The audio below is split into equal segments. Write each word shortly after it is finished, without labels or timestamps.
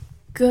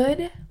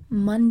Good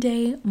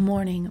Monday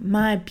morning,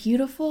 my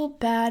beautiful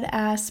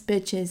badass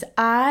bitches.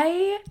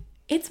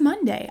 It's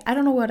Monday. I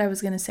don't know what I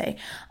was going to say.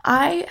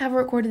 I have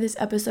recorded this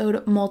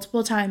episode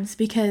multiple times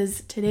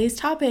because today's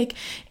topic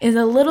is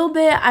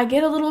I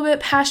get a little bit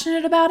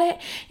passionate about it,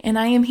 and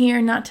I am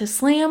here not to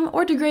slam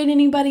or degrade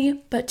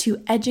anybody, but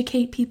to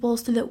educate people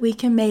so that we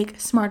can make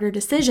smarter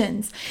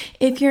decisions.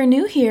 If you're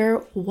new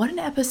here, what an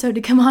episode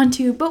to come on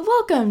to, but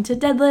welcome to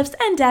Deadlifts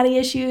and Daddy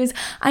Issues.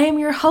 I am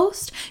your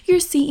host, your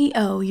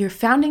CEO, your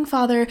founding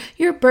father,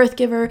 your birth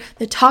giver,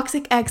 the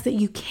toxic ex that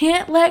you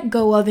can't let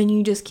go of and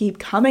you just keep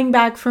coming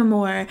back for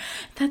more.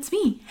 That's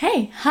me.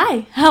 Hey,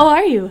 hi, how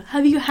are you?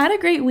 Have you had a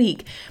great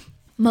week?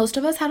 Most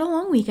of us had a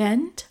long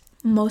weekend.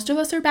 Most of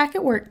us are back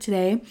at work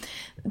today.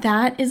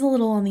 That is a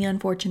little on the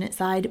unfortunate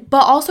side,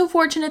 but also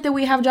fortunate that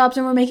we have jobs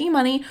and we're making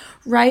money,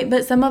 right?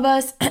 But some of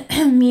us,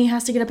 me,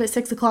 has to get up at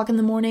 6 o'clock in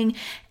the morning.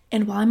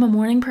 And while I'm a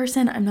morning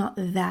person, I'm not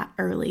that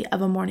early of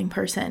a morning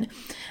person.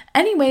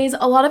 Anyways,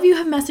 a lot of you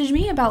have messaged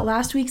me about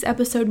last week's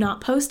episode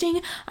not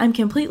posting. I'm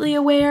completely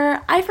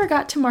aware. I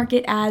forgot to mark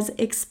it as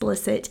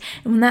explicit.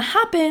 And when that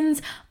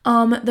happens,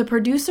 the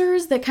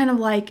producers that kind of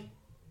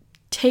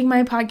take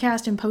my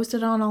podcast and post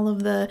it on all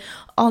of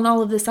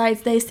the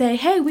sites, they say,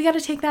 hey, we got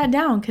to take that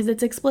down because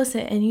it's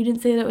explicit and you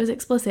didn't say that it was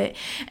explicit.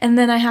 And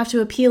then I have to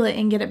appeal it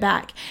and get it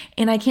back.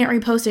 And I can't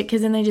repost it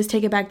because then they just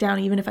take it back down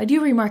even if I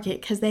do remark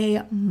it because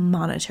they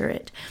monitor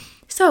it.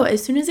 So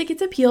as soon as it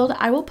gets appealed,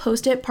 I will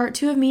post it. Part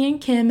 2 of me and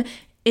Kim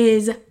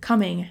is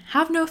coming.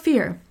 Have no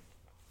fear.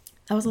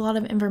 That was a lot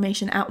of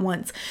information at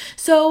once.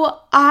 So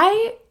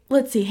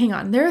let's see, hang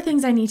on. There are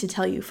things I need to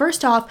tell you.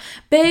 First off,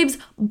 babes,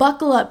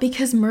 buckle up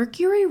because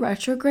Mercury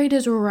retrograde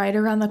is right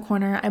around the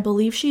corner. I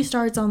believe she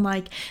starts on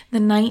the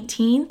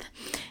 19th.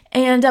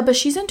 And but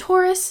she's in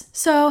Taurus,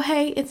 so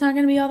hey, it's not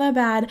going to be all that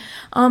bad.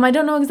 I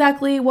don't know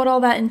exactly what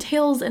all that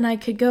entails, and I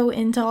could go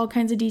into all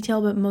kinds of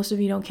detail, but most of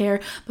you don't care.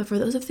 But for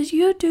those of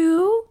you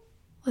do,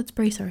 let's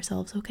brace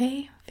ourselves,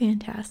 okay?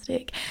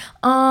 Fantastic.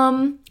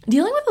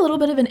 Dealing with a little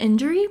bit of an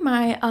injury.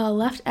 My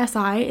left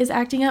SI is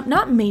acting up,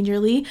 not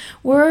majorly.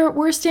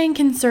 We're staying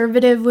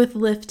conservative with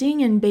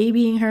lifting and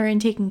babying her and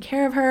taking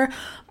care of her.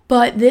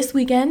 But this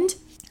weekend,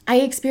 I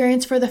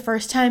experienced for the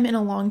first time in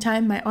a long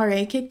time, my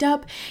RA kicked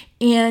up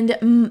and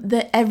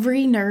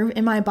every nerve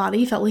in my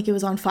body felt like it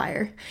was on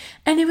fire.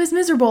 And it was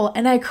miserable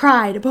and I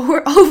cried, but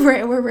we're over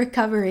it. We're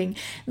recovering.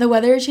 The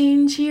weather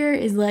change here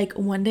is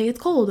one day it's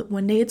cold,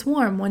 one day it's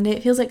warm, one day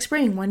it feels like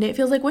spring, one day it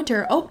feels like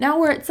winter. Oh, now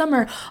we're at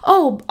summer.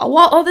 Oh,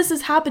 while all this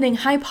is happening,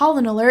 high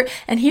pollen alert,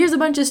 and here's a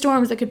bunch of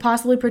storms that could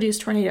possibly produce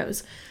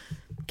tornadoes.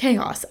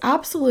 Chaos,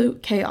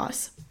 absolute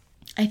chaos.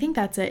 I think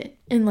that's it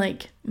in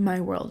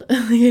my world.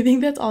 I think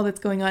that's all that's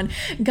going on.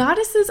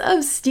 Goddesses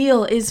of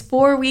Steel is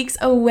 4 weeks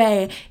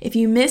away. If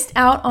you missed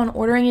out on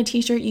ordering a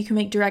t-shirt, you can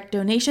make direct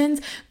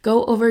donations.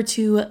 Go over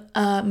to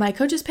my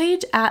coach's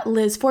page at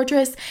Liz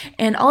Fortress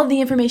and all of the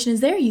information is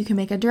there. You can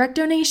make a direct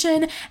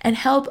donation and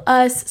help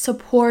us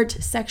support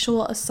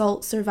sexual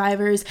assault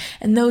survivors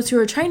and those who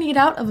are trying to get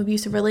out of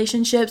abusive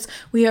relationships.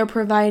 We are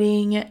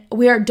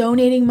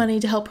donating money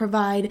to help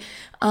provide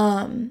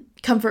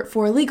comfort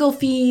for legal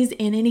fees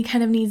and any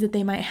kind of needs that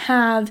they might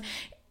have.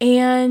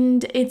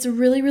 And it's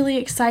really, really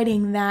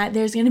exciting that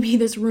there's going to be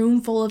this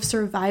room full of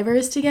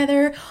survivors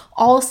together,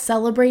 all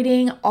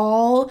celebrating,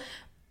 all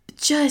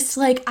just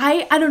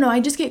I don't know,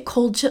 I just get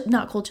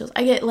not cold chills.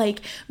 I get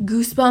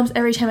goosebumps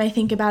every time I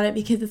think about it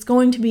because it's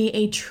going to be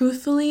a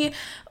truthfully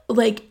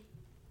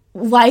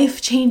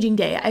life-changing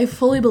day. I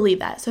fully believe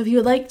that. So if you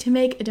would like to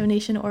make a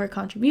donation or a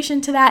contribution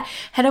to that,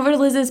 head over to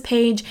Liz's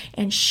page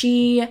and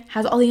she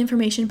has all the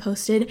information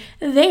posted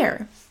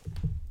there.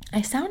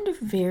 I sound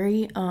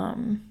very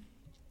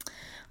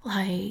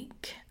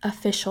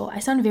official. I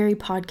sound very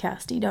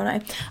podcasty, don't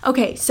I?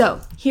 Okay,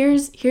 so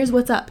here's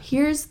what's up.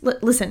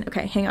 Listen,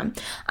 okay, hang on.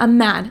 I'm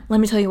mad. Let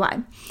me tell you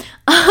why.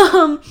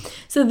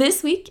 So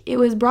this week it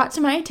was brought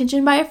to my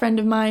attention by a friend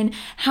of mine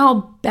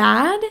how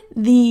bad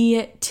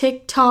the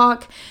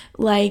TikTok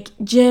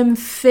gym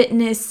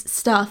fitness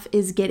stuff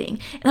is getting.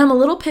 And I'm a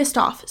little pissed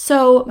off.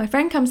 So my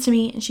friend comes to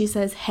me and she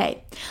says,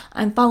 hey,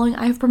 I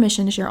have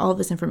permission to share all of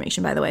this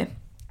information, by the way.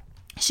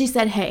 She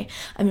said, hey,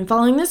 I've been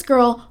following this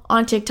girl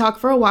on TikTok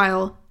for a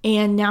while,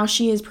 and now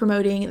she is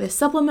promoting this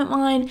supplement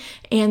line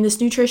and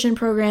this nutrition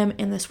program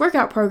and this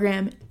workout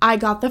program. I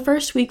got the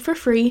first week for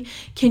free.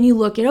 Can you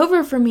look it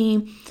over for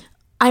me?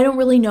 I don't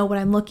really know what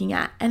I'm looking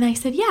at. And I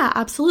said, yeah,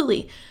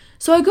 absolutely.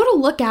 So I go to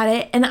look at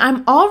it, and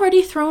I'm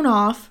already thrown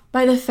off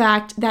by the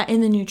fact that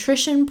in the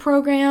nutrition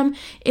program,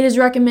 it is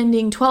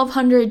recommending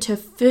 1,200 to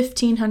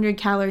 1,500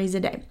 calories a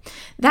day.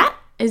 That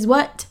is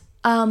what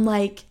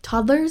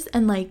toddlers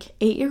and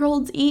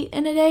 8-year-olds eat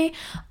in a day.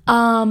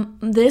 I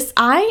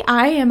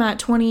am at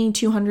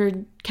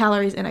 2,200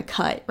 calories in a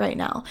cut right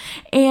now.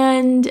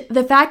 And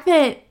the fact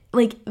that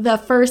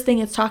the first thing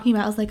it's talking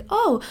about is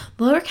oh,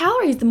 lower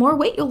calories, the more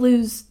weight you'll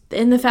lose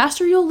and the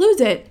faster you'll lose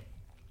it.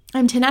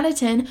 I'm 10 out of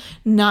 10,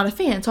 not a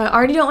fan. So I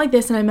already don't like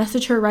this. And I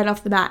message her right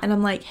off the bat and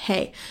I'm like,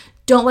 hey,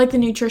 Don't like the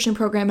nutrition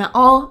program at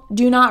all.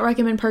 Do not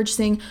recommend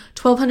purchasing.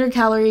 1,200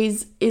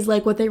 calories is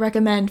like what they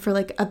recommend for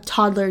like a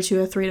toddler to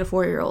a 3 to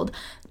 4 year old.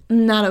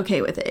 Not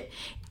okay with it.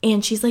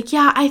 And she's like,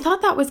 yeah, I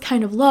thought that was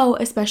kind of low,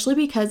 especially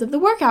because of the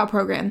workout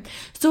program.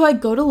 So I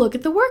go to look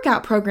at the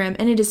workout program,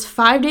 and it is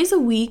 5 days a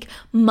week,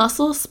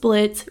 muscle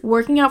splits,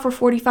 working out for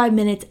 45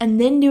 minutes,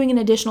 and then doing an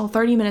additional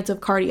 30 minutes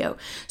of cardio.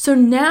 So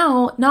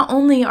now, not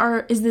only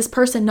is this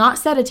person not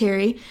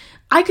sedentary,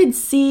 I could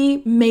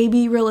see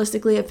maybe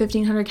realistically a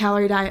 1,500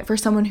 calorie diet for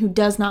someone who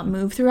does not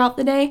move throughout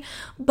the day.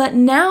 But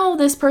now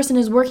this person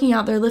is working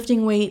out, they're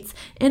lifting weights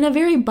in a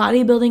very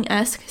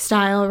bodybuilding-esque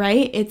style,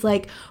 right? It's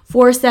like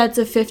 4 sets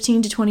of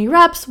 15 to 20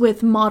 reps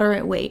with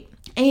moderate weight.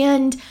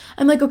 And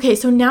I'm like, okay,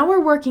 so now we're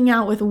working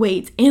out with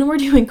weights and we're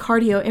doing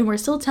cardio and we're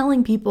still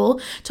telling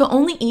people to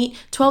only eat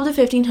 12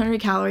 to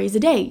 1,500 calories a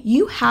day.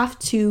 You have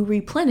to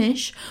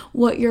replenish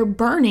what you're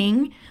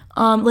burning.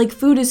 Like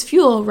food is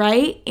fuel,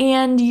 right?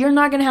 And you're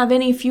not going to have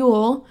any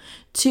food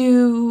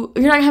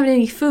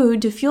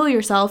to fuel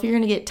yourself. You're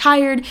going to get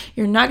tired.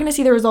 You're not going to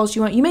see the results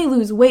you want. You may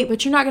lose weight,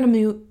 but you're not going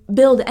to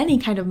build any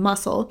kind of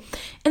muscle.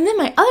 And then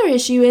my other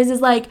issue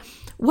is like,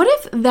 what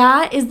if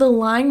that is the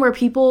line where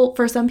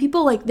for some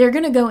people, like they're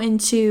going to go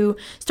into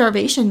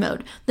starvation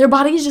mode. Their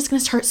body is just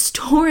going to start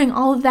storing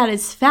all of that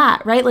as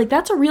fat, right? Like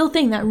that's a real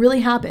thing that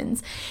really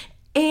happens.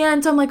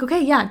 And so I'm like, okay,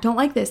 yeah, don't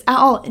like this at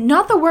all.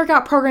 Not the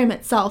workout program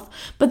itself,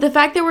 but the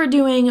fact that we're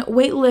doing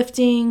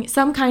weightlifting,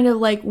 some kind of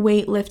like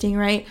weightlifting,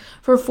 right?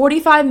 For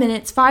 45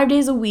 minutes, 5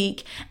 days a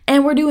week.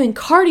 And we're doing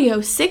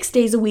cardio 6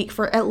 days a week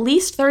for at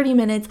least 30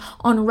 minutes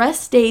on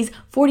rest days,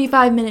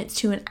 45 minutes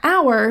to an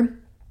hour,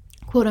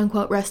 quote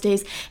unquote rest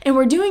days. And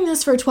we're doing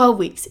this for 12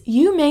 weeks.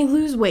 You may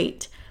lose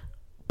weight,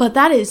 but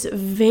that is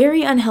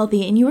very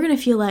unhealthy and you are going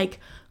to feel like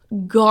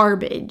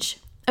garbage.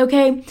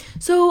 Okay,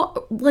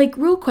 so like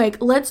real quick,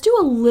 let's do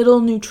a little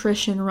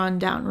nutrition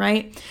rundown,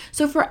 right?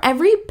 So for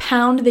every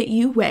pound that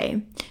you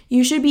weigh,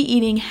 you should be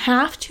eating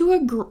half to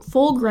a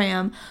full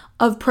gram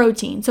of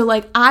protein. So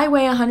like I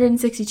weigh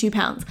 162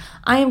 pounds.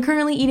 I am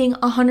currently eating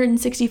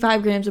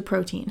 165 grams of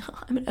protein.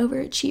 I'm an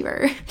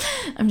overachiever.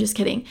 I'm just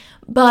kidding.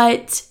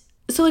 But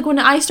so like when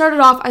I started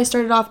off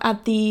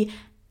at the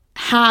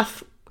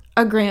half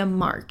a gram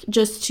mark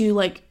just to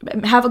like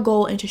have a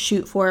goal and to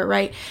shoot for it,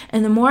 right?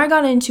 And the more I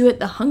got into it,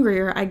 the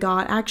hungrier I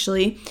got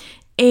actually.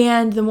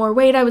 And the more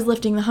weight I was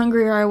lifting, the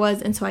hungrier I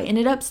was. And so I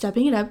ended up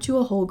stepping it up to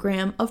a whole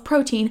gram of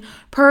protein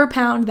per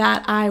pound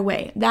that I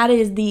weigh. That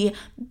is the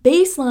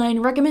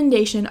baseline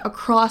recommendation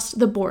across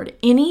the board.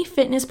 Any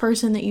fitness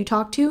person that you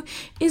talk to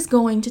is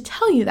going to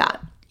tell you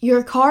that.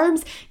 Your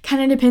carbs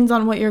kind of depends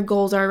on what your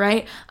goals are,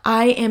 right?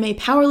 I am a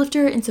power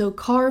lifter, and so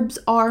carbs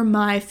are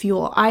my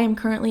fuel. I am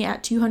currently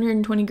at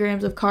 220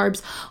 grams of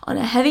carbs on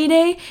a heavy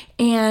day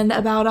and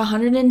about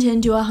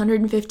 110 to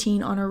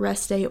 115 on a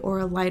rest day or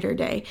a lighter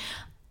day.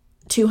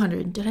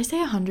 200. Did I say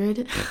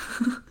 100?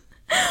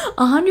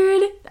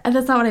 100?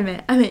 That's not what I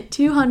meant. I meant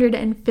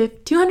 210 to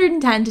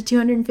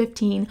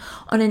 215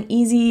 on an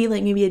easy,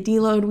 like maybe a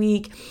deload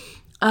week.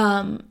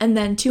 And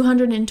then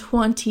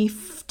 220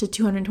 to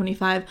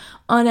 225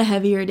 on a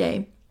heavier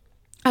day.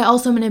 I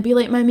also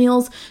manipulate my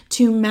meals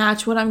to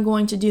match what I'm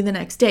going to do the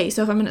next day.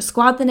 So if I'm going to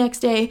squat the next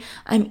day,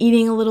 I'm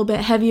eating a little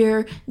bit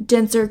heavier,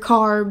 denser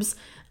carbs,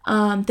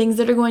 things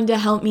that are going to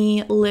help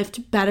me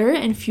lift better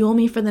and fuel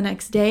me for the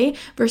next day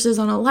versus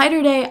on a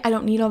lighter day, I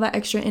don't need all that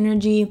extra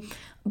energy.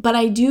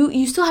 But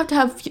you still have to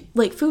have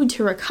like food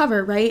to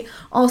recover, right?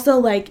 Also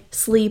like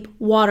sleep,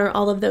 water,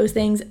 all of those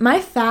things.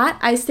 My fat,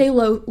 I stay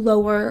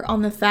lower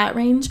on the fat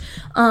range.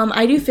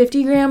 I do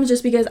 50 grams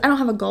just because I don't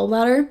have a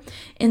gallbladder.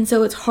 And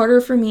so it's harder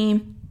for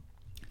me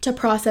to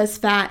process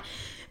fat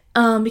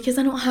because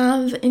I don't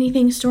have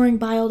anything storing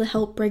bile to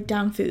help break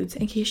down foods.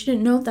 In case you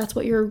didn't know, that's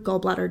what your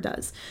gallbladder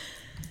does.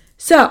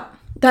 So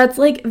that's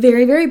like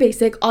very, very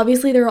basic.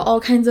 Obviously, there are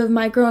all kinds of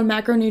micro and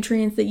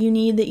macronutrients that you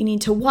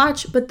need to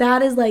watch, but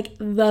that is like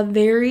the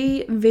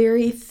very,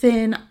 very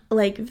thin,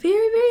 like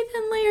very, very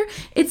thin layer.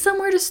 It's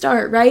somewhere to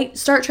start, right?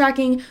 Start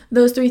tracking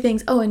those 3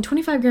 things. Oh, and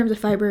 25 grams of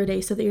fiber a day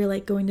so that you're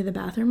like going to the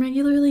bathroom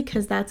regularly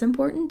because that's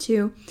important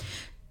too.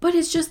 But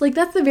it's just like,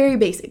 that's the very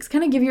basics.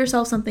 Kind of give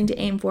yourself something to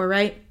aim for,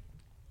 right?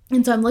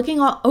 And so I'm looking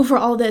over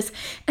all this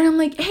and I'm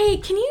like, hey,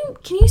 can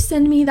you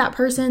send me that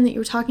person that you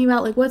were talking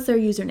about? Like, what's their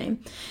username?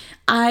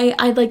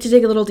 I'd like to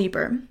dig a little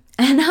deeper.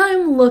 And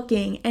I'm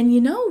looking, and you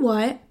know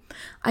what?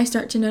 I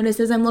start to notice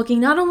as I'm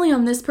looking not only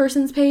on this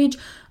person's page,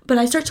 but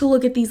I start to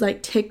look at these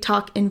like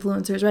TikTok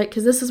influencers, right?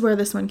 Because this is where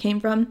this one came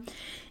from.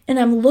 And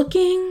I'm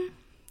looking,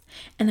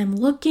 and I'm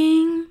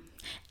looking,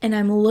 and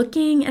I'm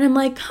looking, and I'm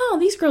like, oh,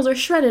 these girls are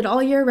shredded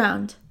all year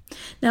round.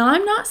 Now,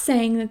 I'm not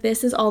saying that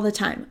this is all the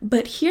time,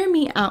 but hear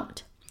me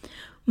out.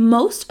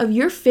 Most of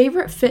your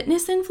favorite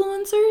fitness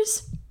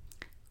influencers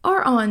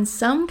are on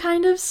some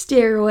kind of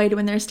steroid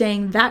when they're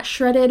staying that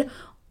shredded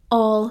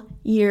all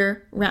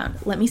year round.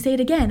 Let me say it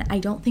again. I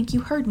don't think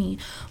you heard me.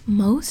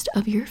 Most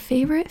of your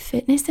favorite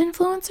fitness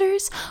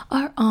influencers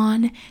are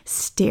on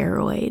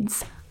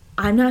steroids.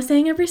 I'm not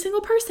saying every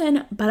single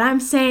person, but I'm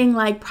saying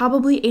like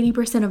probably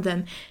 80% of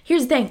them.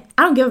 Here's the thing.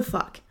 I don't give a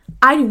fuck.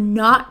 I do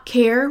not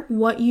care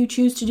what you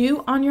choose to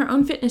do on your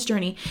own fitness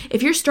journey.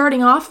 If you're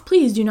starting off,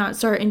 please do not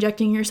start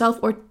injecting yourself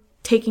or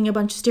taking a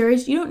bunch of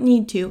steroids. You don't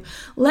need to.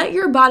 Let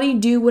your body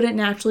do what it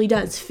naturally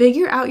does.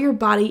 Figure out your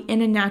body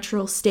in a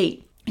natural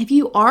state. If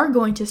you are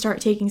going to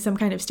start taking some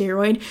kind of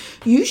steroid,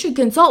 you should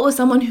consult with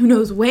someone who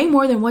knows way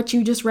more than what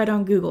you just read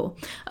on Google,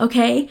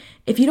 okay?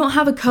 If you don't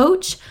have a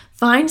coach,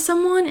 find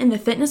someone in the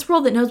fitness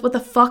world that knows what the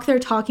fuck they're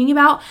talking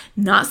about,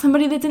 not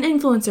somebody that's an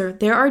influencer.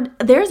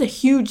 There's a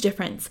huge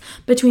difference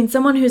between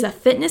someone who's a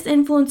fitness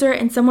influencer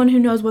and someone who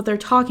knows what they're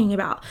talking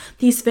about.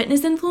 These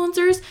fitness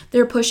influencers,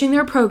 they're pushing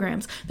their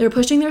programs, they're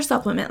pushing their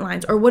supplement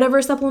lines or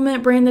whatever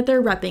supplement brand that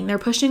they're repping. They're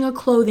pushing a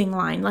clothing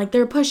line, like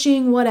they're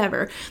pushing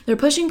whatever. They're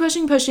pushing.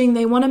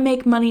 They want to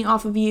make money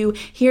off of you.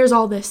 Here's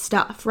all this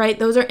stuff, right?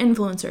 Those are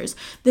influencers.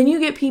 Then you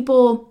get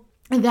people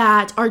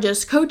that are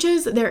just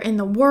coaches. They're in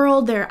the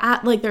world,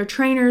 they're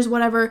trainers,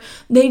 whatever.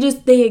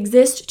 They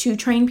exist to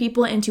train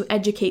people and to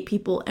educate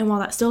people. And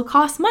while that still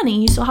costs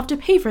money, you still have to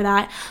pay for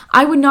that.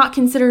 I would not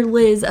consider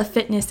Liz a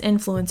fitness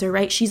influencer,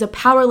 right? She's a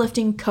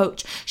powerlifting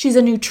coach. She's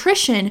a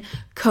nutrition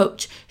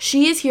coach.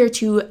 She is here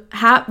to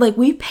have,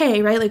 we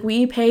pay, right?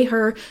 We pay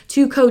her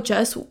to coach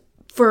us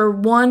for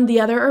one, the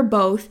other, or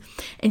both.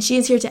 And she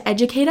is here to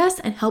educate us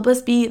and help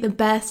us be the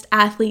best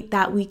athlete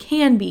that we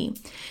can be.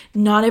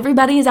 Not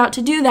everybody is out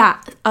to do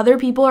that. Other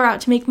people are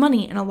out to make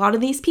money. And a lot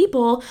of these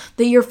people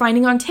that you're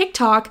finding on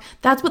TikTok,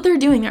 that's what they're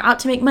doing. They're out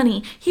to make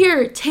money.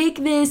 Here,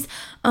 take this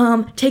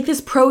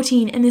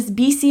protein and this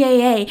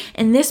BCAA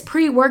and this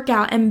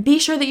pre-workout, and be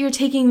sure that you're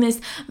taking this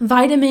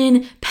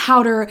vitamin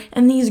powder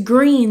and these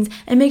greens,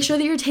 and make sure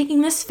that you're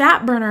taking this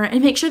fat burner,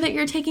 and make sure that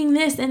you're taking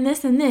this and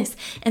this and this.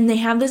 And they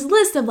have this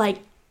list of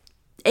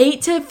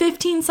 8 to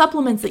 15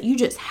 supplements that you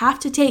just have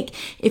to take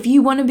if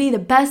you want to be the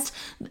best,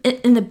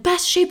 in the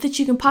best shape that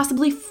you can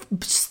possibly.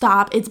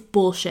 Stop. It's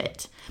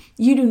bullshit.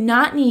 You do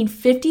not need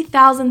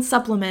 50,000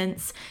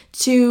 supplements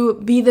to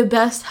be the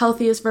best,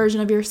 healthiest version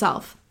of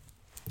yourself.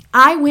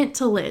 I went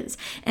to Liz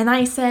and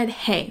I said,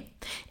 hey,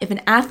 if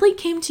an athlete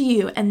came to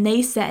you and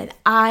they said,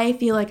 I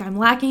feel like I'm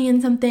lacking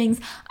in some things,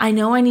 I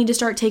know I need to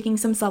start taking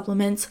some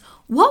supplements,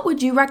 what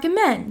would you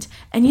recommend?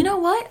 And you know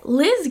what?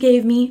 Liz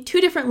gave me 2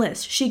 different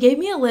lists. She gave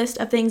me a list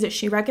of things that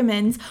she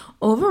recommends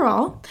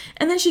overall,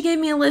 and then she gave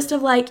me a list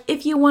of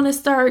if you want to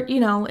start,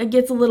 it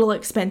gets a little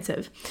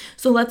expensive.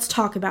 So let's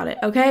talk about it,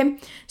 okay?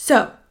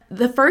 So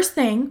the first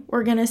thing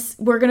we're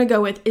gonna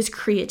go with is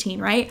creatine,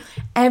 right?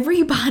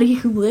 Everybody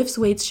who lifts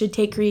weights should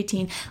take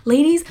creatine.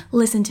 Ladies,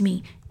 listen to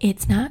me.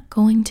 It's not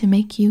going to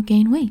make you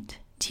gain weight.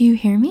 Do you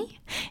hear me?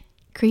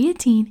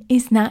 Creatine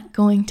is not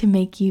going to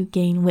make you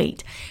gain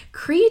weight.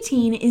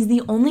 Creatine is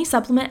the only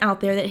supplement out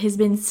there that has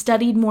been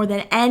studied more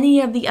than any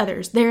of the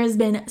others. There has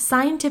been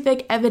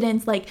scientific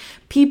evidence,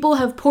 people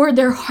have poured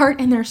their heart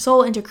and their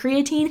soul into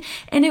creatine,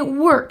 and it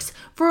works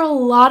for a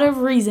lot of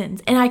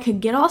reasons. And I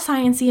could get all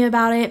sciencey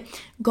about it.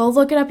 Go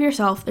look it up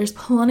yourself. There's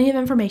plenty of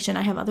information.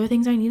 I have other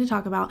things I need to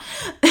talk about.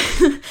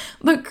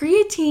 But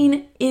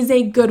creatine is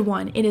a good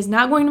one. It is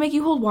not going to make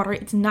you hold water.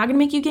 It's not going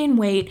to make you gain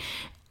weight.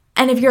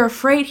 And if you're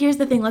afraid, here's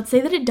the thing. Let's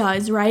say that it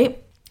does,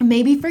 right?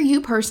 Maybe for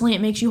you personally,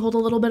 it makes you hold a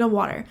little bit of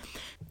water.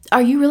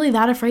 Are you really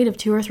that afraid of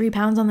 2 or 3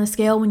 pounds on the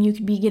scale when you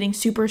could be getting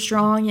super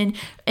strong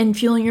and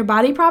fueling your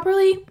body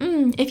properly?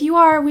 If you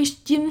are,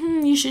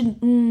 you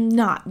should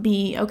not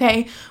be,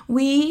 okay?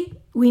 We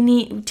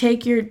need,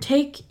 take your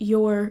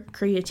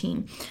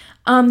creatine.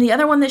 The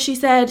other one that she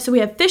said, so we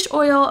have fish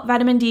oil,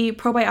 vitamin D,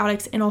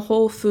 probiotics, and a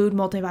whole food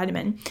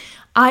multivitamin.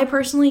 I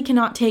personally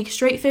cannot take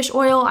straight fish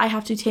oil. I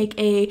have to take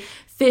a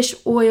fish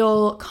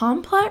oil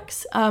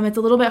complex. It's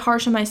a little bit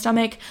harsh on my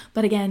stomach,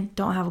 but again,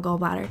 don't have a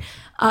gallbladder.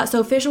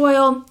 So fish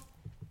oil,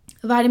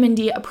 vitamin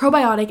D, a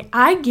probiotic.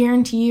 I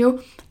guarantee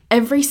you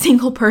every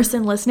single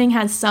person listening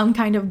has some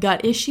kind of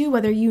gut issue,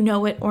 whether you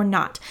know it or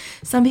not.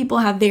 Some people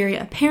have very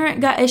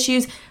apparent gut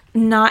issues.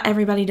 Not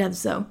everybody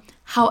does though.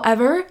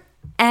 However,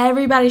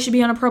 everybody should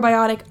be on a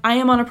probiotic. I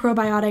am on a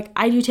probiotic.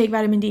 I do take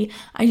vitamin D.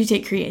 I do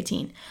take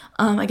creatine.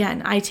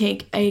 Again, I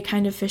take a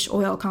kind of fish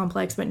oil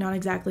complex, but not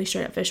exactly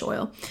straight up fish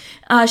oil.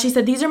 She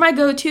said, these are my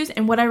go-tos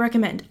and what I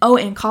recommend. Oh,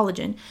 and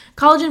collagen.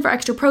 Collagen for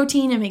extra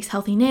protein. It makes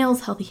healthy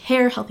nails, healthy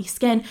hair, healthy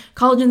skin.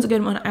 Collagen's a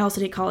good one. I also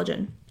take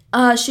collagen.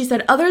 She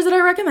said others that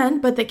I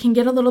recommend, but that can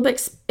get a little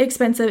bit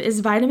expensive, is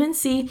vitamin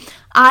C.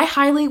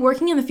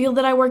 Working in the field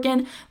that I work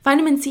in,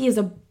 vitamin C is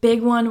a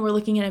big one. We're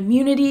looking at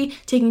immunity,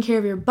 taking care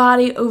of your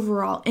body,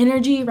 overall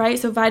energy, right?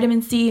 So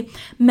vitamin C,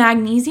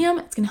 magnesium,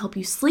 it's going to help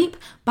you sleep.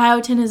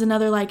 Biotin is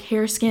another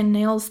hair, skin,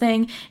 nails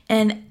thing.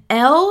 And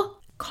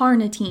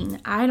L-carnitine.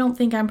 I don't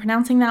think I'm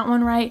pronouncing that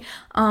one right,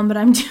 but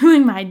I'm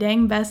doing my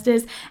dang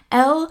bestest.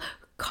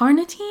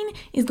 L-carnitine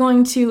is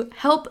going to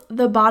help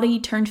the body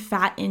turn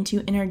fat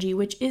into energy,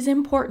 which is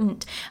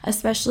important,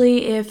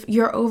 especially if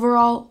your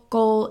overall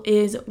goal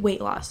is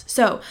weight loss.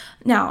 So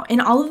now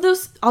in all of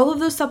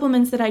those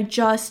supplements that I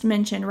just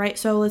mentioned, right?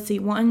 So let's see,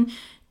 1,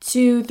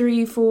 2,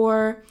 3,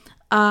 4,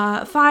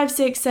 5,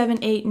 6, 7,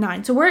 8,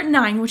 9. So we're at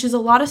 9, which is a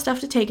lot of stuff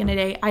to take in a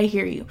day. I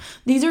hear you.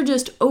 These are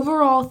just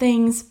overall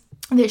things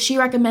that she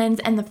recommends,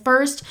 and the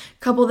first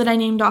couple that I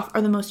named off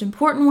are the most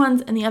important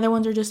ones, and the other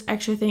ones are just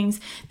extra things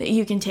that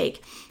you can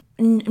take.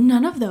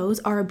 None of those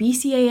are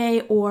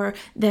BCAA or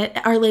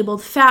that are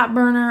labeled fat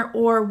burner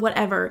or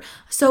whatever.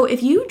 So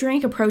if you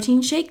drink a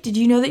protein shake, did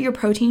you know that your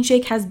protein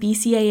shake has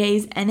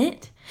BCAAs in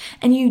it?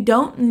 And you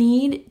don't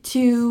need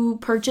to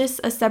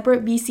purchase a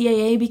separate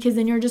BCAA because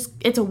then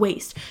it's a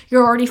waste.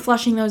 You're already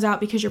flushing those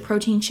out because your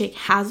protein shake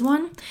has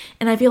one.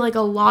 And I feel like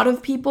a lot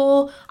of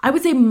people, I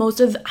would say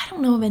I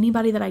don't know of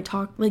anybody that I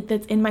talk, like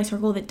that's in my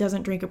circle that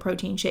doesn't drink a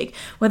protein shake.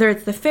 Whether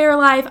it's the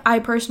Fairlife, I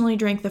personally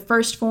drink the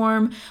First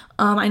Form.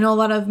 I know a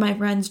lot of my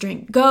friends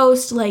drink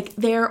Ghost. Like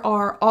there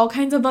are all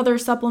kinds of other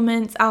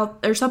supplement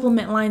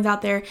lines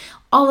out there.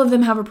 All of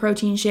them have a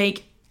protein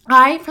shake.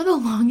 I, for the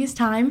longest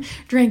time,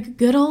 drank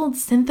good old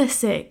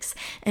Syntha-6.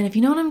 And if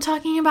you know what I'm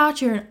talking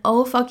about, you're an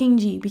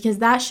O-fucking-G, because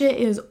that shit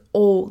is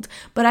old.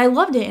 But I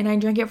loved it, and I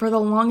drank it for the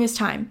longest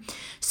time.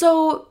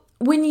 So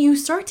when you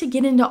start to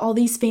get into all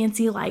these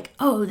fancy, like,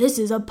 oh, this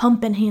is a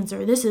pump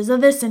enhancer, this is a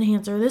this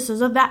enhancer, this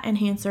is a that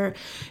enhancer,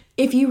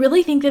 if you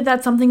really think that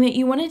that's something that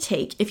you want to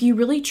take, if you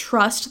really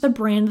trust the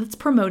brand that's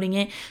promoting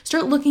it,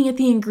 start looking at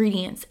the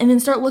ingredients, and then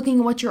start looking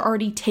at what you're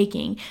already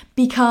taking,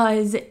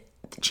 because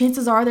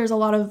chances are there's a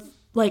lot of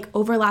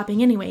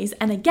overlapping anyways.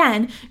 And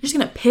again, you're just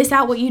going to piss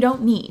out what you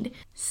don't need.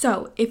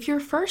 So if you're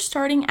first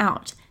starting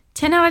out,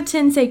 10 out of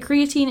 10 say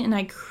creatine,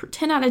 and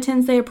 10 out of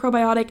 10 say a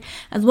probiotic,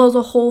 as well as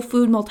a whole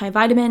food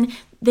multivitamin.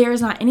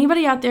 There's not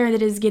anybody out there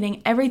that is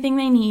getting everything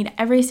they need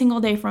every single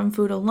day from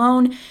food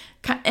alone.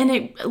 And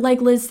it, like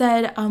Liz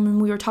said, when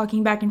we were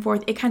talking back and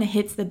forth, it kind of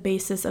hits the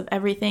basis of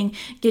everything,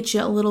 gets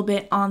you a little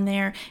bit on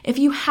there. If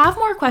you have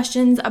more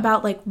questions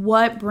about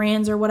what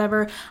brands or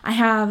whatever, I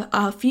have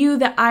a few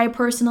that I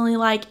personally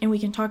like, and we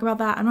can talk about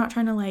that. I'm not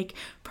trying to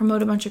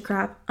promote a bunch of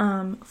crap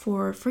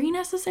for free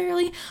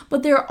necessarily,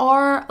 but there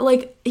are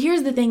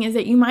here's the thing is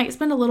that you might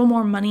spend a little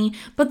more money,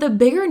 but the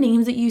bigger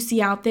names that you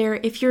see out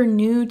there, if you're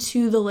new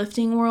to the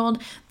lifting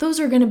world, those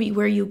are going to be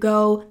where you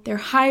go. They're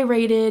high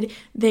rated.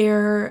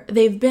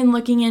 They've been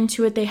looking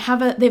into it.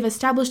 They've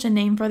established a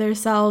name for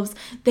themselves.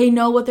 They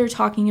know what they're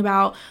talking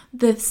about.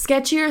 The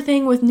sketchier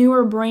thing with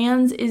newer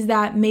brands is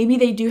that maybe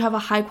they do have a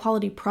high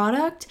quality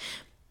product,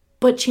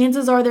 but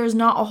chances are there's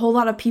not a whole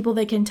lot of people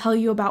that can tell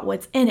you about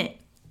what's in it.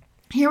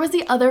 Here was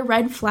the other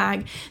red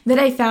flag that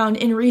I found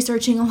in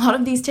researching a lot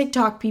of these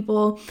TikTok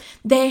people.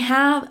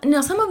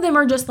 Now some of them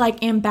are just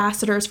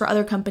ambassadors for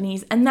other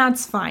companies, and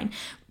that's fine.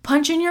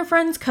 Punch in your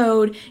friend's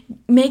code,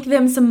 make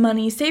them some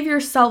money, save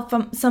yourself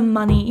some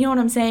money. You know what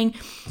I'm saying?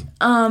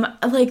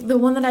 The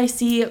one that I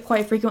see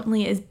quite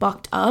frequently is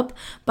Bucked Up.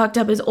 Bucked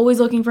Up is always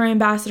looking for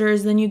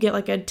ambassadors. Then you get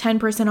a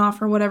 10%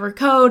 off or whatever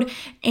code,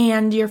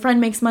 and your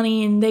friend makes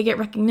money and they get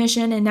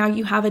recognition, and now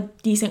you have a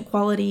decent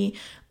quality.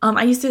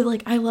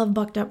 I love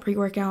Bucked Up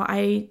pre-workout.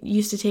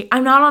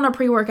 I'm not on a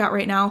pre-workout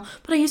right now,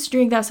 but I used to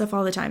drink that stuff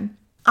all the time.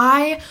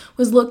 I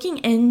was looking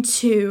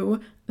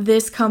into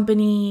this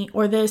company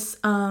or this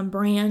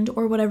brand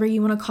or whatever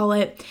you want to call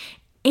it,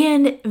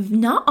 and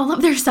not all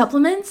of their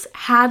supplements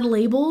had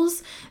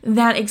labels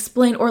that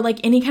explain or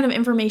any kind of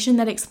information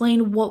that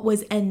explained what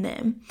was in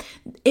them.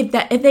 If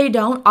they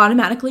don't,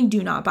 automatically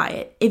do not buy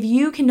it. If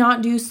you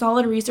cannot do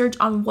solid research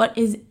on what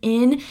is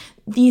in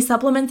the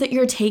supplements that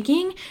you're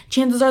taking,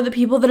 chances are the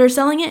people that are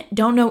selling it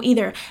don't know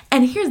either.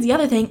 And here's the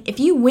other thing. If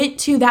you went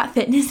to that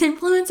fitness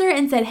influencer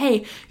and said,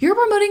 hey, you're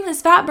promoting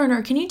this fat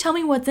burner, can you tell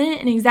me what's in it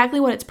and exactly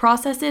what its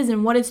process is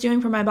and what it's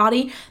doing for my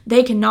body?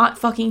 They cannot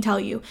fucking tell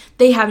you.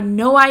 They have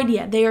no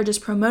idea. They are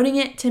just promoting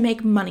it to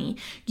make money.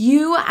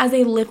 You as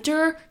a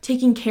lifter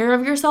taking care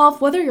of yourself,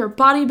 whether you're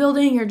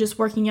bodybuilding, you're just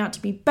working out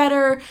to be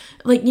better,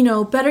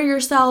 better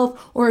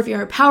yourself, or if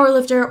you're a power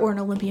lifter or an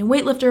Olympian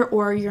weightlifter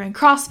or you're in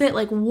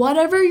CrossFit,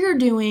 whatever you're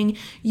doing,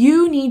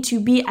 you need to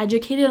be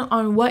educated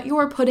on what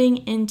you're putting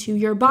into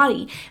your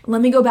body.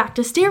 Let me go back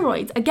to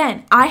steroids.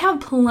 Again, I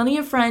have plenty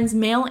of friends,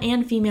 male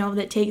and female,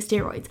 that take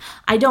steroids.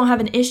 I don't have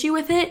an issue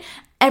with it.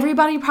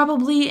 Everybody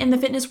probably in the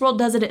fitness world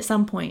does it at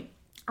some point.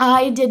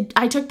 I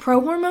took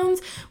pro hormones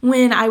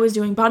when I was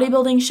doing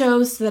bodybuilding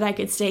shows so that I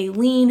could stay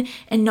lean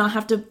and not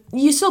have to,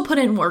 you still put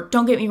in work,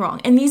 don't get me wrong.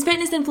 And these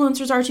fitness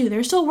influencers are too.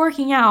 They're still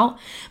working out,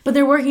 but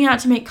they're working out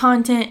to make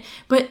content.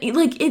 But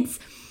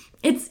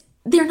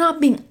they're not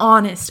being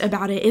honest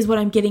about it is what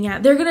I'm getting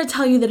at. They're going to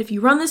tell you that if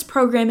you run this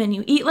program and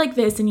you eat like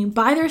this and you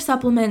buy their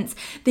supplements,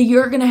 that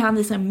you're going to have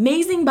this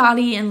amazing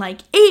body in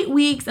 8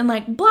 weeks and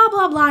blah,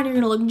 blah, blah, and you're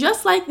going to look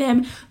just like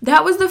them.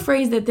 That was the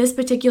phrase that this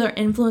particular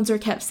influencer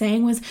kept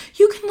saying was,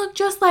 you can look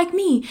just like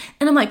me.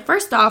 And I'm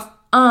first off,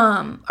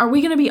 are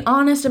we going to be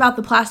honest about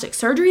the plastic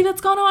surgery that's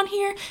gone on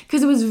here?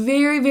 Because it was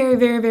very, very,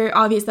 very, very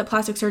obvious that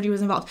plastic surgery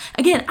was involved.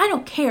 Again, I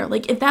don't care.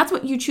 If that's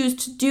what you choose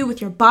to do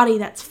with your body,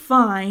 that's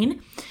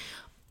fine.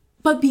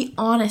 But be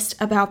honest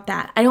about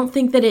that. I don't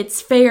think that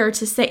it's fair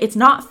to say, it's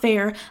not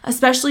fair,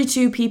 especially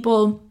to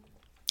people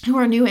who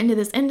are new into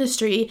this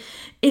industry,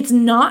 it's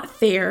not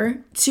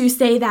fair to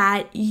say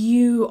that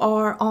you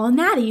are all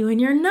natty when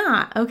you're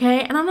not,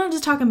 okay? And I'm not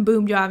just talking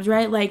boob jobs,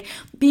 right? Like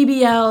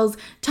BBLs,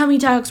 tummy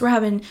tucks, we're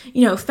having,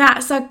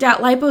 fat sucked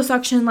out,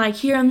 liposuction, like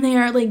here and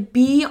there. Like,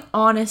 be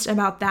honest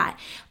about that.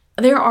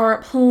 There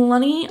are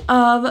plenty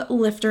of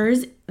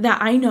lifters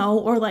that I know,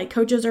 or like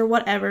coaches or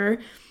whatever,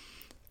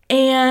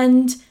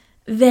 and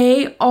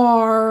they're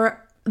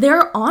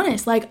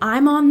honest. Like,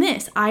 I'm on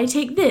this, I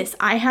take this,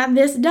 I have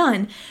this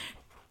done.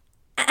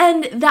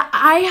 And that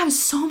I have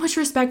so much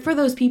respect for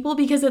those people,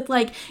 because it's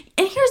like,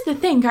 and here's the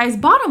thing, guys,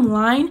 bottom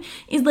line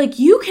is like,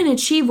 you can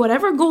achieve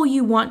whatever goal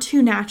you want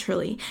to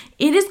naturally.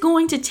 It is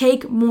going to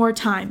take more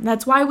time.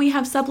 That's why we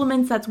have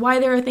supplements. That's why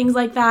there are things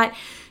like that.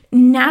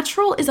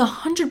 Natural is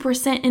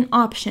 100% an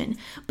option.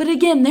 But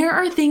again, there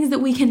are things that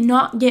we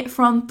cannot get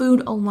from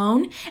food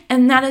alone,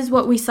 and that is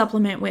what we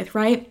supplement with,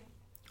 right?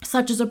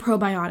 Such as a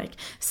probiotic,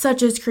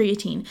 such as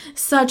creatine,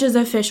 such as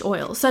a fish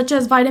oil, such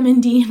as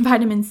vitamin D and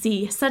vitamin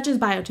C, such as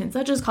biotin,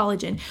 such as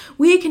collagen.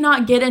 We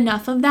cannot get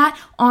enough of that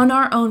on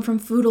our own from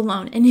food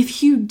alone. And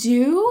if you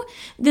do,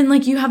 then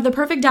like, you have the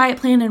perfect diet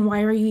plan, and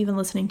why are you even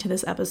listening to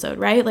this episode,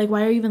 right? Like,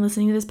 why are you even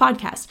listening to this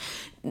podcast?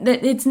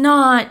 It's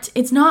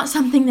not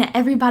something that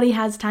everybody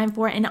has time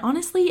for. And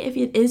honestly, if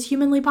it is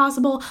humanly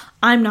possible,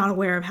 I'm not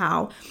aware of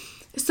how.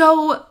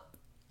 So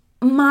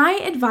my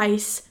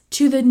advice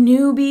to the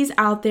newbies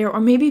out there, or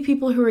maybe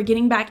people who are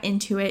getting back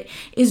into it,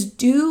 is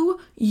do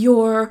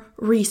your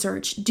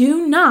research.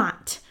 Do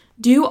not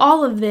do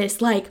all of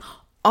this like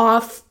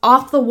off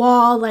the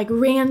wall, like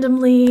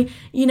randomly,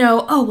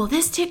 oh, well,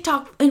 this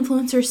TikTok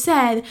influencer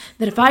said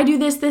that if I do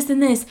this, this,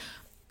 and this.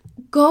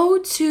 Go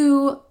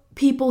to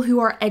people who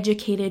are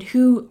educated,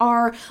 who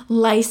are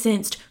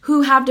licensed,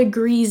 who have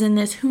degrees in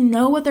this, who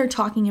know what they're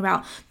talking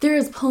about. There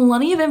is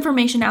plenty of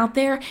information out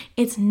there.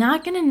 It's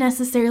not going to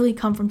necessarily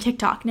come from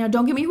TikTok. Now,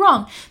 don't get me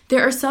wrong.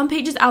 There are some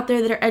pages out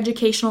there that are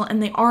educational,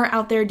 and they are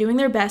out there doing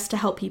their best to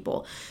help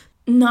people.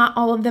 Not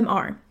all of them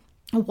are.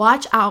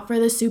 Watch out for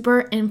the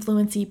super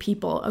influency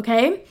people,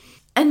 okay?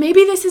 And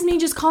maybe this is me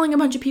just calling a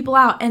bunch of people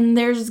out, and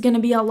there's going to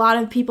be a lot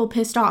of people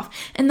pissed off,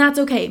 and that's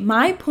okay.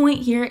 My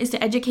point here is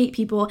to educate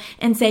people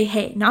and say,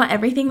 hey, not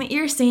everything that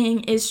you're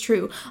saying is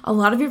true. A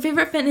lot of your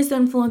favorite fitness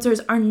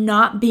influencers are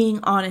not being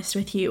honest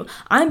with you.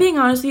 I'm being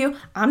honest with you.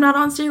 I'm not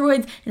on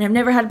steroids, and I've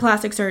never had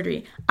plastic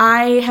surgery.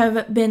 I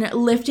have been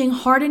lifting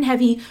hard and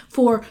heavy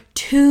for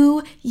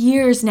 2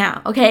 years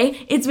now,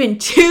 okay? It's been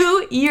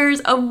 2 years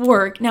of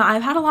work. Now,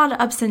 I've had a lot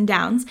of ups and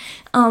downs.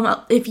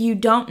 If you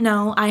don't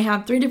know, I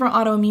have 3 different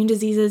autoimmune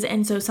diseases,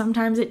 and so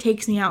sometimes it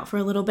takes me out for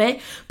a little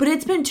bit, but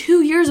it's been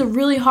 2 years of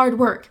really hard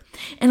work.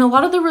 And a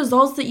lot of the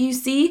results that you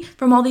see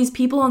from all these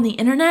people on the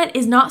internet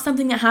is not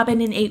something that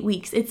happened in 8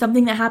 weeks. It's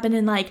something that happened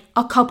in like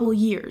a couple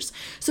years.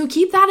 So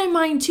keep that in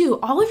mind too.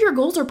 All of your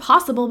goals are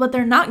possible, but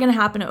they're not going to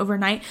happen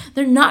overnight.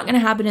 They're not going to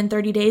happen in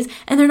 30 days,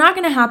 and they're not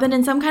going to happen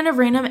in some kind of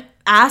random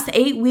ass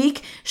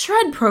 8-week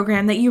shred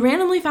program that you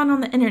randomly found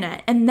on the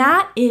internet. And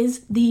that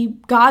is the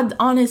God's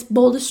honest,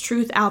 boldest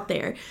truth out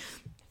there.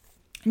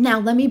 Now,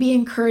 let me be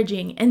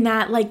encouraging in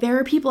that, like, there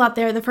are people out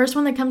there. The first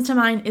one that comes to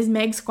mind is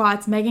Meg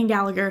Squats, Megan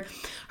Gallagher.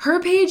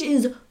 Her page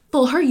is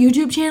full. Her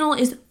YouTube channel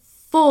is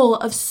full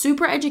of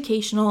super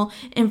educational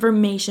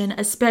information,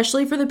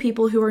 especially for the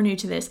people who are new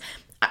to this.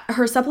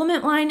 Her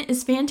supplement line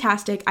is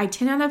fantastic. I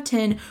 10 out of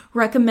 10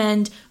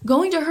 recommend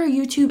going to her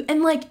YouTube,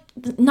 and like,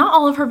 not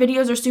all of her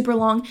videos are super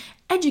long.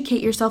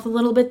 Educate yourself a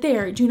little bit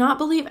there. Do not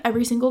believe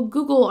every single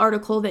Google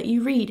article that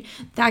you read.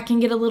 That can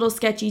get a little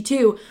sketchy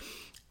too.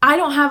 I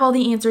don't have all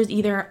the answers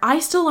either. I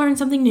still learn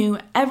something new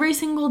every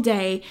single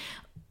day,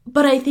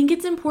 but I think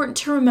it's important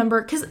to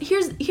remember, because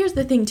here's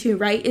the thing too,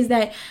 right, is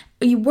that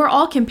we're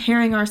all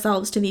comparing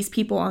ourselves to these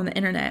people on the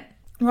internet.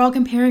 We're all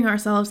comparing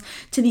ourselves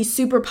to these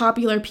super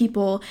popular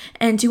people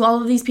and to all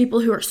of these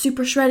people who are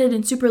super shredded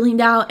and super leaned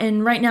out.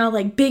 And right now,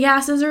 like, big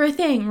asses are a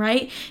thing,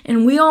 right?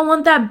 And we all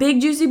want that big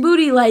juicy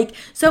booty like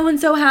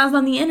so-and-so has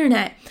on the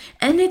internet.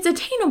 And it's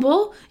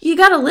attainable. You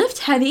got to lift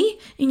heavy,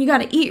 and you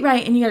got to eat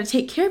right, and you got to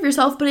take care of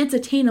yourself, but it's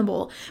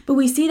attainable. But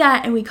we see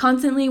that, and we're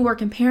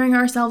comparing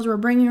ourselves. We're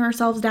bringing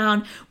ourselves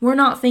down. We're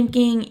not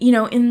thinking,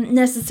 in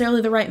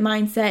necessarily the right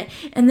mindset.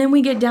 And then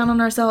we get down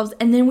on ourselves,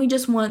 and then we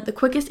just want the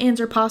quickest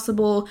answer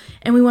possible,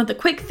 and we want the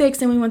quick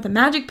fix, and we want the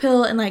magic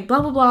pill, and like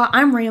blah, blah, blah.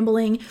 I'm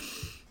rambling.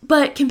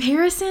 But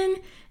comparison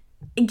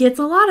gets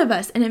a lot of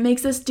us, and it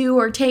makes us do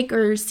or take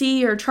or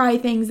see or try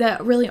things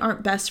that really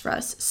aren't best for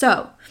us.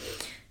 So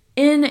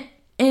in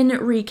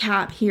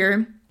recap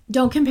here,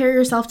 don't compare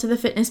yourself to the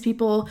fitness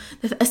people,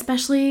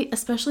 especially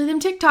them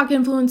TikTok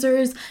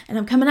influencers. And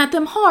I'm coming at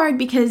them hard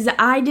because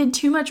I did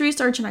too much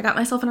research and I got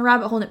myself in a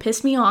rabbit hole and it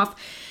pissed me off.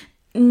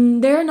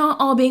 They're not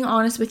all being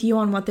honest with you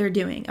on what they're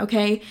doing,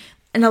 okay?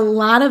 And a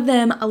lot of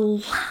them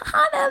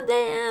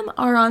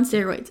are on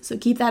steroids. So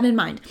keep that in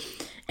mind.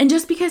 And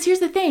just because, here's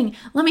the thing,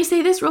 let me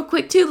say this real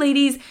quick too,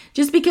 ladies.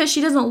 Just because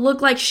she doesn't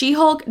look like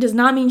She-Hulk does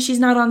not mean she's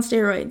not on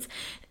steroids.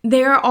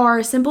 There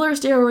are simpler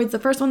steroids. The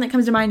first one that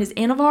comes to mind is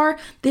Anavar,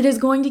 that is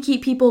going to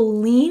keep people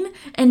lean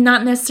and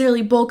not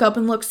necessarily bulk up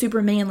and look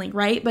super manly,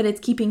 right? But it's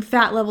keeping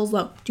fat levels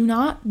low.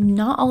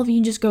 Not all of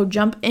you just go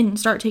jump in and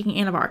start taking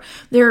Anavar.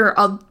 There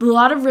are a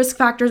lot of risk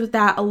factors with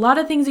that, a lot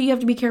of things that you have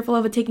to be careful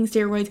of with taking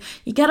steroids.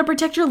 You got to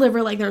protect your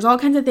liver, like there's all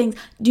kinds of things.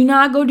 Do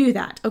not go do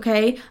that,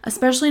 okay?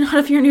 Especially not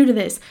if you're new to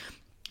this.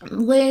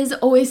 Liz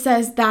always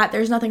says that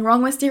there's nothing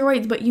wrong with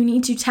steroids, but you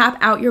need to tap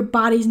out your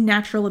body's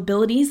natural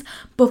abilities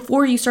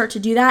before you start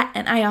to do that,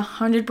 and I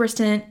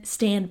 100%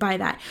 stand by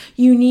that.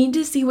 You need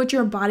to see what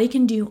your body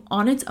can do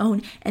on its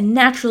own and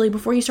naturally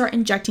before you start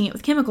injecting it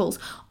with chemicals.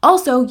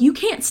 Also, you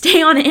can't stay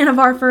on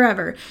Anavar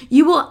forever.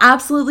 You will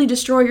absolutely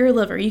destroy your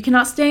liver. You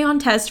cannot stay on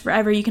Test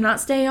forever. You cannot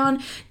stay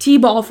on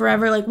T-ball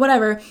forever, like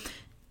whatever.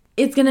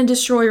 It's going to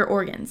destroy your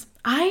organs.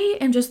 I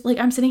am just like,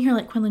 I'm sitting here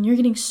like, Quinlan, you're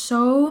getting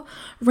so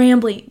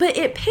rambly. But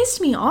it pissed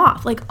me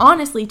off, like,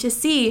 honestly, to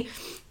see.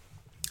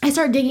 I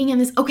start digging in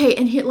this, okay,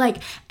 and here, like,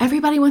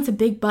 everybody wants a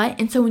big butt.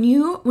 And so when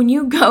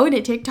you go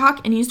to TikTok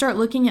and you start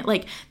looking at,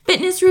 like,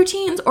 fitness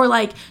routines or,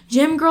 like,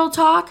 gym girl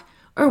talk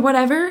or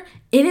whatever,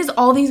 it is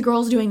all these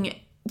girls doing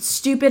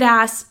stupid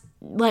ass,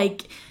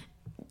 like,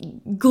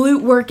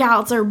 glute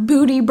workouts or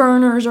booty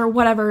burners or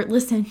whatever.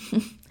 Listen,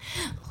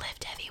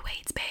 lift heavy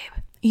weights, babe.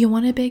 You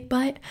want a big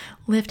butt?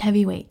 Lift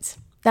heavy weights.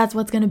 That's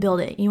what's going to build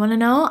it. You want to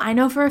know? I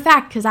know for a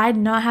fact because I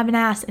did not have an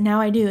ass and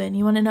now I do. And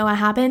you want to know what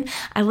happened?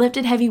 I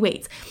lifted heavy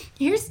weights.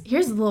 Here's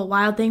a little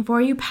wild thing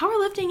for you.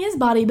 Powerlifting is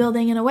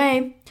bodybuilding in a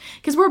way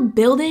because we're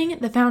building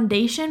the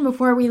foundation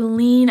before we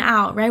lean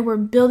out, right? We're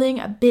building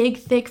a big,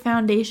 thick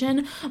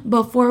foundation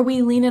before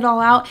we lean it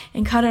all out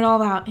and cut it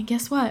all out. And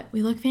guess what?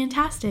 We look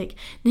fantastic.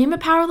 Name a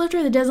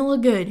powerlifter that doesn't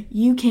look good.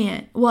 You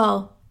can't.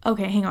 Well,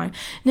 okay, hang on.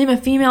 Name a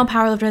female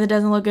powerlifter that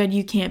doesn't look good.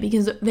 You can't,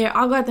 because they're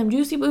all got them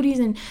juicy booties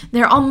and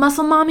they're all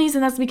muscle mommies,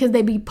 and that's because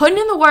they be putting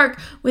in the work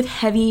with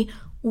heavy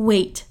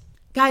weight.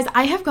 Guys,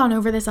 I have gone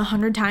over this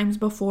 100 times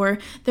before.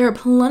 There's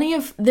plenty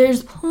of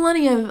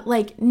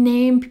like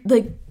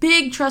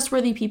big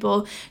trustworthy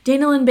people.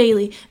 Dana Lynn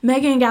Bailey,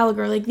 Megan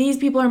Gallagher, like these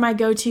people are my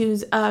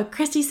go-tos.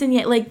 Christy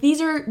Signe, like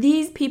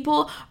these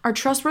people are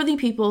trustworthy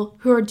people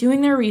who are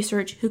doing their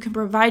research, who can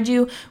provide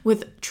you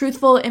with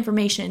truthful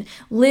information.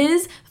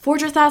 Liz,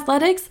 Fortress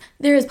Athletics,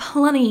 there is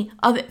plenty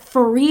of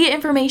free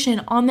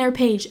information on their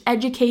page,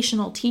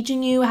 educational,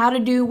 teaching you how to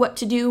do, what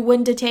to do,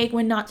 when to take,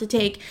 when not to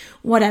take,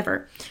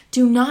 whatever.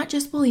 Do not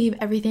just believe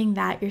everything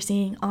that you're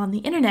seeing on the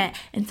internet.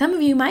 And some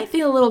of you might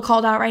feel a little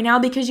called out right now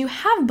because you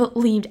have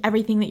believed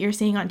everything that you're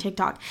seeing on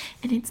TikTok.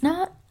 And it's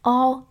not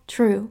all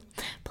true.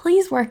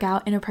 Please work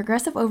out in a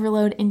progressive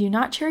overload and do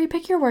not cherry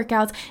pick your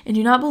workouts, and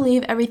do not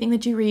believe everything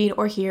that you read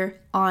or hear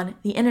on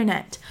the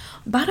internet.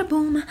 Bada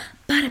boom,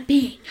 bada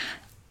bing.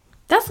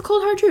 That's the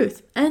cold hard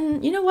truth.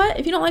 And you know what?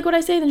 If you don't like what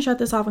I say, then shut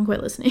this off and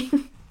quit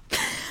listening.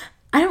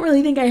 I don't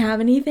really think I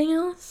have anything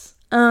else.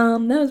 That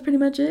was pretty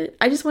much it.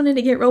 I just wanted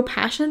to get real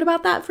passionate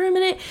about that for a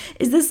minute.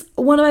 Is this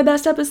one of my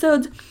best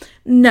episodes?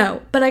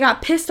 No, but I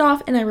got pissed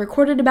off and I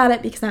recorded about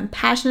it because I'm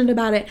passionate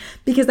about it,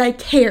 because I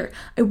care.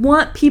 I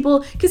want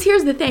people, because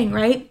here's the thing,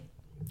 right?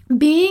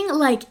 Being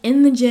like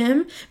in the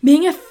gym,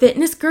 being a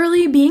fitness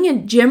girly, being a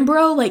gym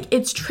bro, like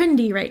it's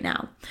trendy right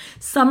now.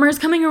 Summer's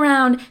coming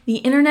around, the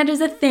internet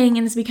is a thing,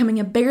 and it's becoming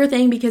a bigger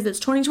thing because it's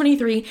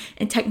 2023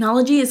 and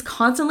technology is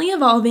constantly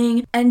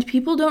evolving and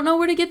people don't know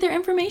where to get their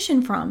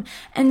information from.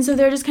 And so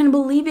they're just kind of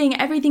believing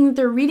everything that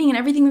they're reading and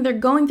everything that they're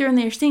going through, and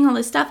they're seeing all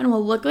this stuff, and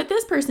well, look what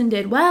this person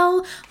did.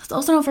 Well, let's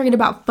also don't forget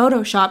about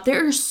Photoshop.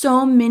 There are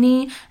so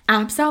many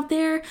apps out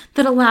there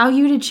that allow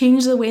you to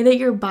change the way that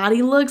your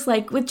body looks,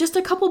 like with just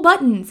a couple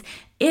buttons.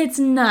 It's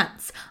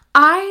nuts.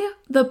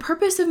 The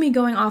purpose of me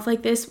going off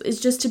like this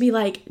is just to be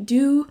like,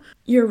 do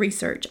your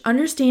research,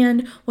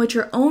 understand what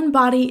your own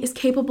body is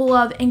capable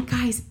of, and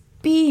guys,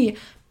 be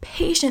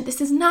patient. This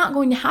is not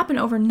going to happen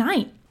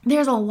overnight.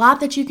 There's a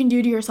lot that you can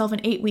do to yourself in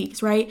 8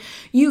 weeks, right?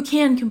 You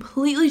can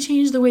completely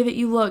change the way that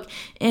you look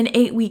in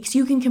 8 weeks.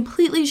 You can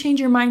completely change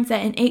your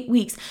mindset in 8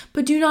 weeks,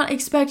 but do not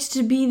expect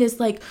to be this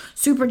like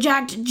super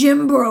jacked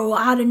gym bro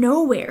out of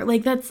nowhere.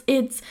 Like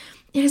it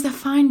is a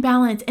fine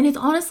balance, and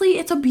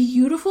it's a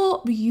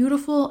beautiful,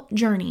 beautiful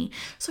journey.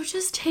 So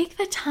just take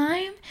the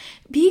time,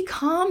 be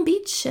calm,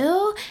 be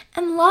chill,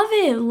 and love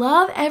it.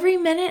 Love every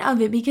minute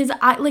of it, because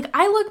I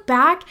look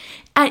back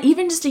at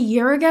even just a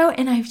year ago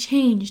and I've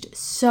changed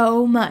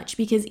so much,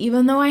 because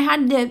even though I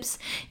had dips,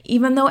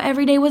 even though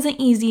every day wasn't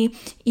easy,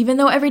 even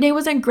though every day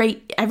wasn't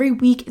great, every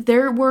week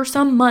there were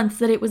some months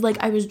that it was like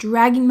I was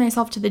dragging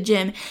myself to the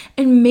gym,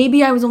 and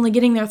maybe I was only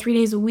getting there 3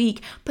 days a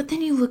week, but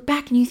then you look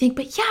back and you think,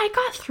 but yeah, I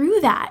got through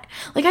that.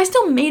 Like I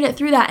still made it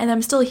through that, and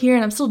I'm still here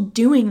and I'm still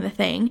doing the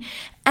thing.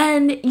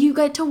 And you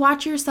get to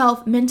watch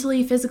yourself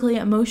mentally, physically,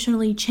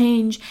 emotionally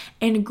change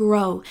and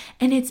grow.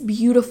 And it's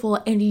beautiful,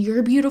 and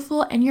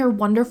you're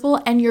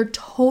wonderful, and you're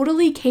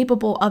totally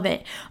capable of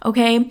it.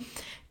 Okay.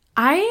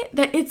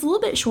 It's a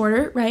little bit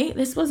shorter, right?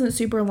 This wasn't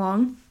super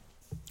long.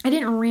 I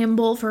didn't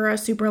ramble for a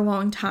super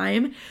long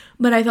time,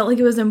 but I felt like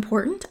it was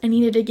important. I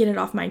needed to get it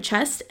off my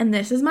chest, and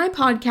this is my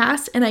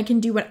podcast, and I can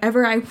do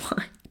whatever I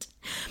want.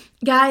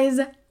 Guys,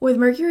 with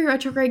Mercury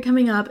retrograde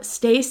coming up,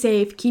 stay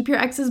safe, keep your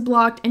exes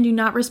blocked, and do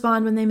not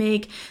respond when they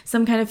make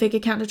some kind of fake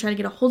account to try to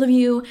get a hold of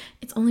you.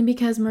 It's only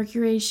because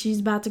Mercury,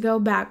 she's about to go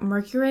back.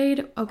 Mercury,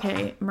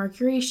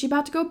 she's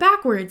about to go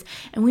backwards,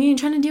 and we ain't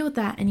trying to deal with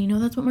that. And you know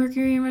that's what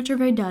Mercury in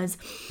retrograde does.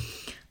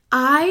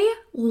 I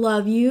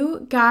love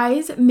you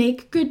guys.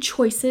 Make good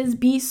choices.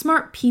 Be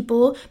smart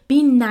people.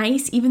 Be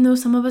nice, even though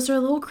some of us are a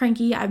little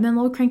cranky. I've been a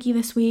little cranky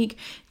this week.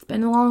 It's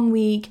been a long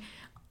week.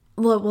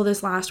 Well,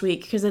 this last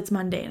week, because it's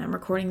Monday and I'm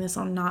recording this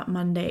on not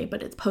Monday,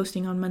 but it's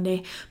posting on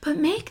Monday. But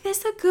make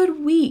this a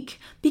good week,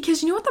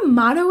 because you know what the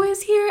motto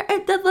is here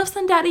at Dead Lifts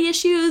and Daddy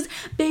Issues?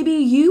 Baby,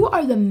 you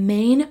are the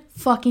main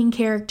fucking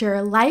character.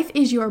 Life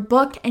is your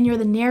book, and you're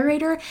the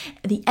narrator,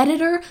 the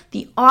editor,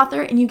 the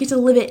author, and you get to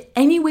live it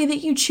any way that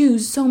you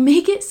choose. So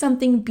make it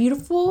something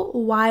beautiful,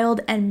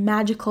 wild, and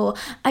magical.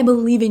 I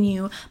believe in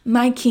you,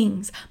 my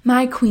kings,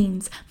 my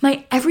queens,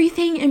 my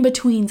everything in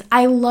betweens.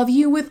 I love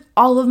you with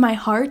all of my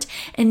heart.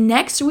 And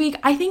next week,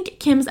 I think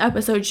Kim's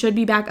episode should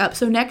be back up.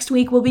 So next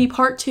week will be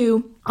part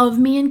 2 of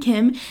me and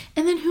Kim,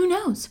 and then who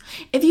knows?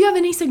 If you have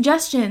any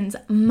suggestions,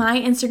 my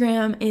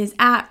Instagram is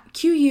at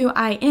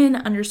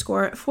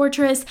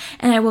QUIN_fortress,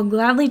 and I will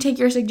gladly take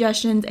your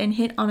suggestions and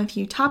hit on a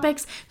few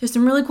topics. There's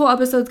some really cool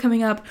episodes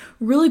coming up,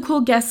 really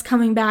cool guests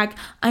coming back.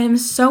 I am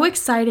so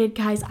excited,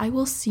 guys. I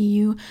will see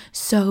you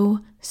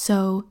so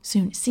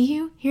soon. See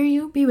you, hear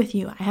you, be with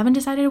you. I haven't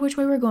decided which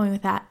way we're going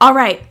with that. All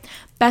right,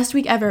 best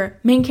week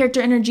ever. Main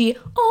character energy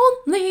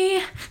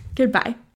only. Goodbye.